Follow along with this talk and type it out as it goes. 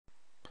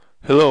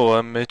Hello,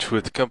 I'm Mitch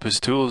with Compass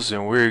Tools,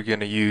 and we're going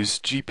to use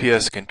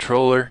GPS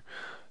controller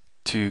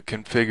to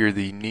configure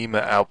the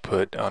NMEA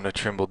output on a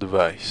Trimble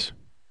device.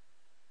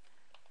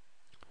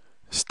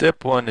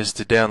 Step 1 is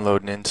to download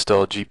and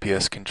install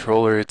GPS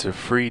controller. It's a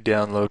free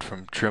download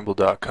from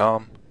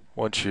Trimble.com.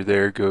 Once you're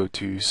there, go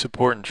to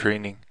Support and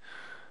Training,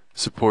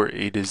 Support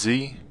A to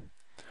Z,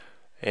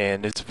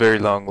 and it's a very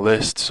long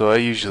list, so I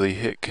usually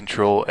hit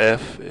Control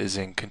F as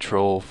in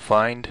Control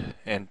Find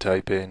and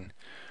type in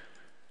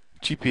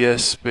GPS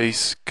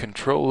space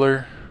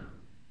controller.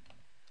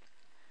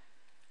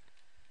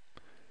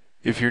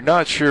 If you're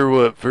not sure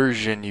what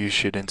version you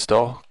should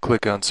install,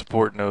 click on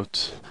Support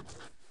Notes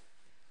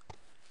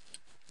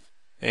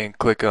and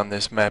click on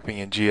this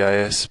Mapping and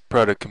GIS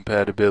Product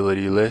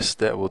Compatibility list.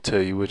 That will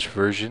tell you which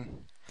version.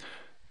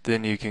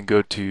 Then you can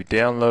go to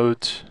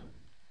Downloads,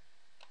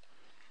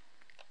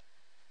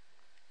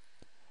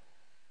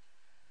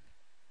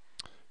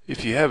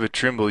 if you have a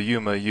Trimble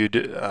UMA, you'd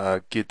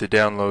get the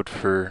download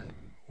for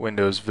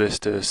Windows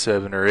Vista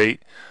 7 or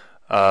 8.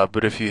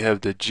 But if you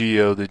have the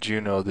Geo, the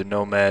Juno, the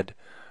Nomad,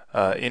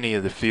 any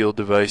of the field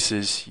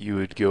devices, you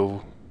would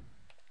go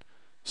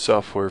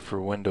software for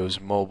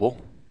Windows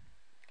Mobile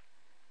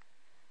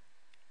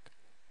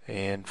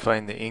and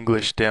find the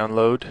English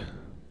download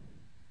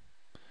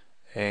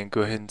and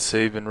go ahead and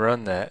save and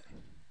run that.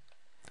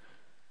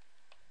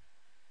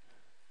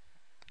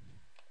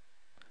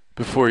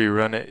 Before you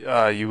run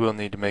it, you will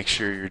need to make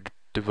sure your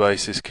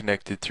device is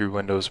connected through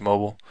Windows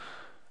Mobile.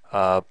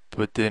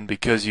 But then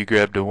because you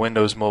grabbed a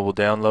Windows Mobile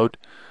download,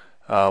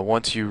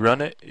 once you run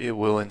it, it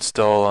will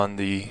install on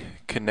the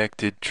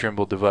connected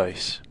Trimble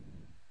device.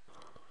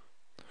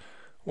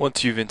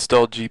 Once you've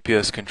installed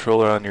GPS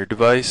controller on your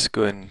device,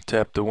 go ahead and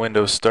tap the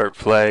Windows Start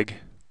flag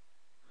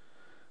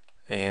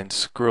and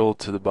scroll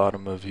to the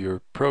bottom of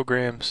your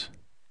programs,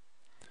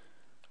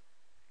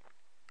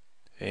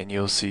 and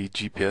you'll see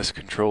GPS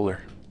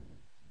controller.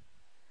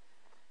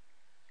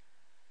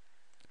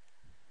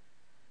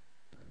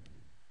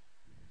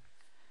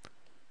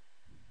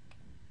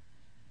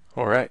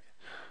 Alright,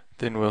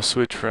 then we'll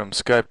switch from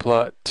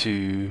SkyPlot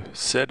to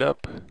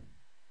Setup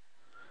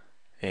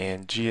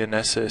and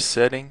GNSS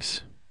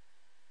Settings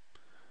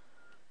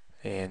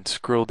and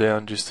scroll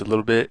down just a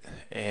little bit,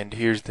 and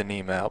here's the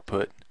NMEA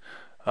output.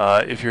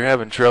 If you're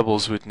having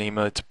troubles with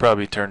NMEA, it's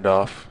probably turned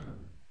off,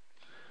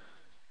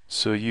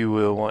 so you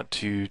will want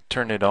to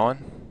turn it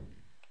on.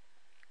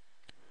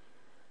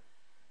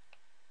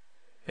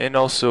 And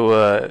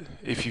also,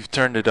 if you've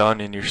turned it on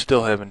and you're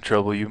still having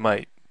trouble, you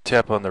might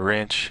tap on the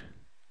wrench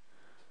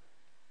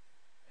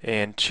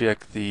and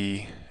check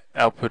the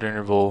output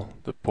interval,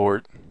 the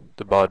port,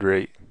 the baud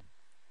rate.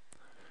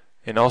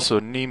 And also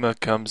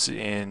NMEA comes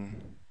in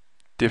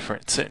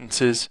different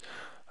sentences.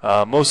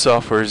 Most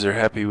softwares are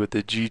happy with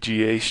the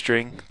GGA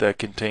string that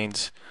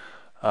contains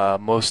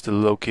most of the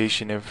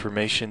location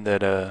information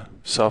that a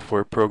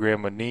software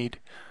program would need.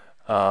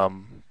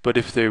 But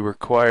if they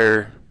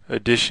require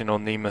additional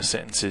NMEA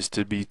sentences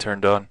to be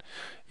turned on,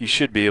 you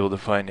should be able to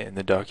find it in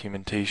the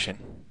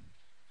documentation.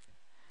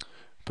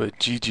 But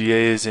GGA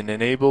isn't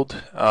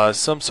enabled.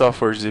 Some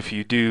softwares, if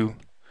you do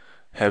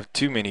have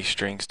too many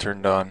strings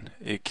turned on,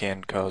 it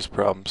can cause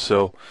problems.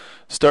 So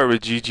start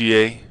with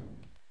GGA.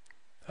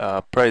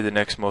 Probably the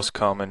next most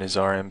common is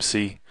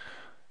RMC,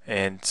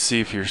 and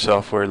see if your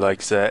software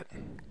likes that.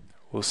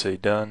 We'll say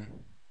done.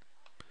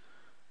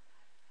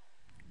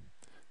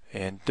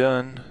 And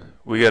done.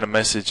 We got a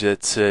message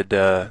that said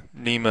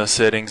NMEA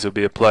settings will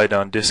be applied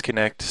on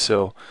disconnect,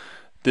 so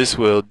this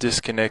will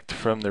disconnect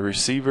from the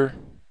receiver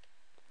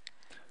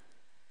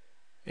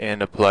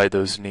and apply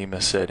those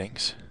NMEA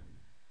settings.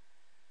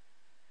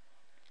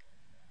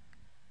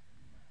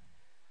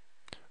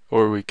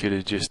 Or we could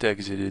have just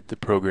exited the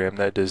program.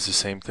 That does the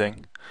same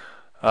thing.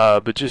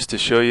 But just to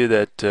show you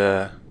that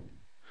the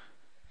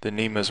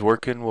NMEA is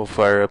working, we'll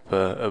fire up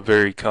a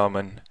very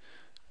common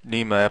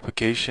NMEA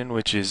application,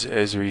 which is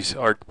Esri's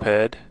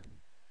ArcPad.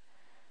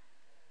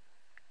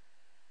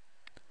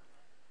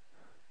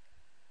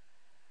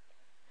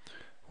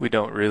 We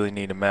don't really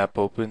need a map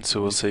open,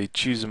 so we'll say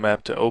choose a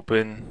map to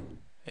open,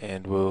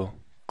 and we'll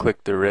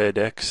click the red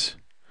X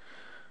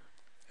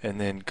and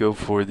then go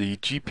for the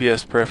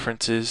GPS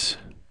preferences.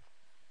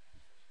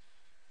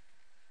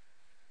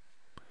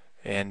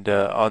 And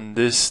on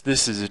this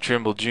is a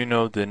Trimble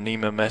Juno. The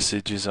NMEA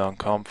message is on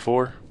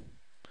COM4,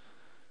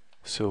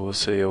 so we'll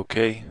say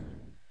OK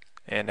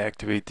and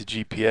activate the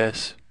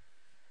GPS.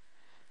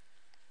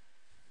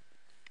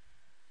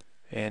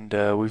 And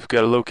we've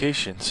got a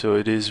location, so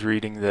it is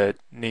reading that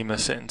NMEA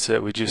sentence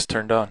that we just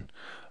turned on.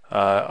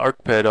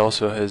 ArcPad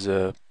also has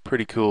a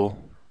pretty cool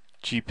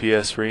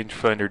GPS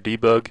rangefinder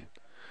debug,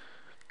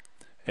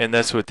 and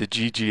that's what the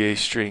GGA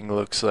string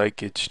looks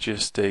like. It's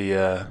just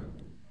a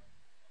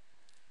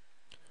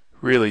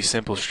really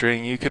simple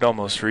string. You could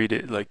almost read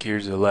it like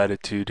here's a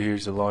latitude,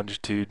 here's a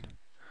longitude.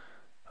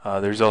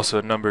 There's also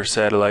a number of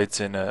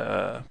satellites and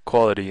a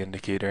quality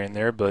indicator in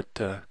there, but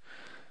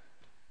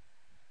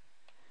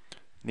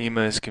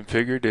NMEA is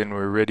configured and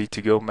we're ready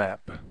to go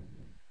map.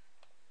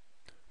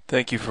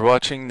 Thank you for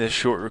watching this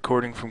short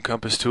recording from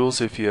Compass Tools.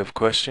 If you have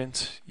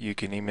questions, you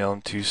can email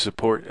them to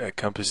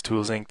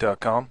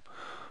support@compasstoolsinc.com,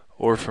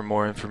 or for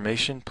more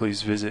information,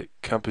 please visit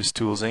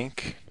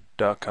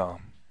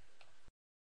compasstoolsinc.com.